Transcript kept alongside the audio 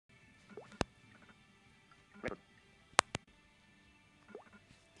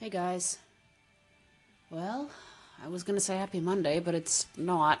Hey guys. Well, I was gonna say happy Monday, but it's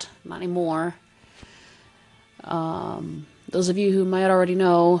not anymore. Those of you who might already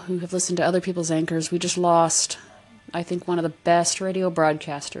know, who have listened to other people's anchors, we just lost, I think, one of the best radio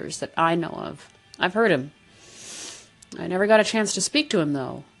broadcasters that I know of. I've heard him. I never got a chance to speak to him,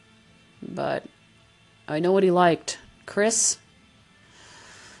 though. But I know what he liked. Chris,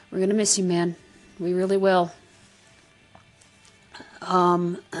 we're gonna miss you, man. We really will.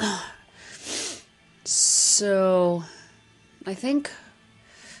 So, I think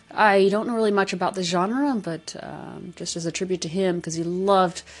I don't know really much about the genre, but just as a tribute to him, because he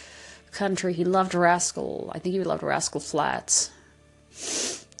loved country, he loved Rascal. I think he loved Rascal Flatts.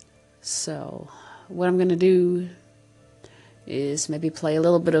 So, what I'm going to do is maybe play a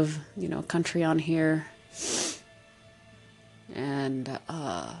little bit of, country on here. And,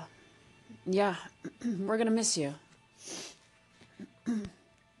 yeah, we're going to miss you.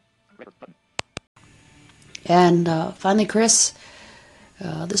 And finally, Chris,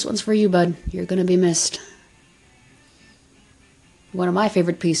 this one's for you, bud. You're going to be missed. One of my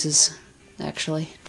favorite pieces, actually.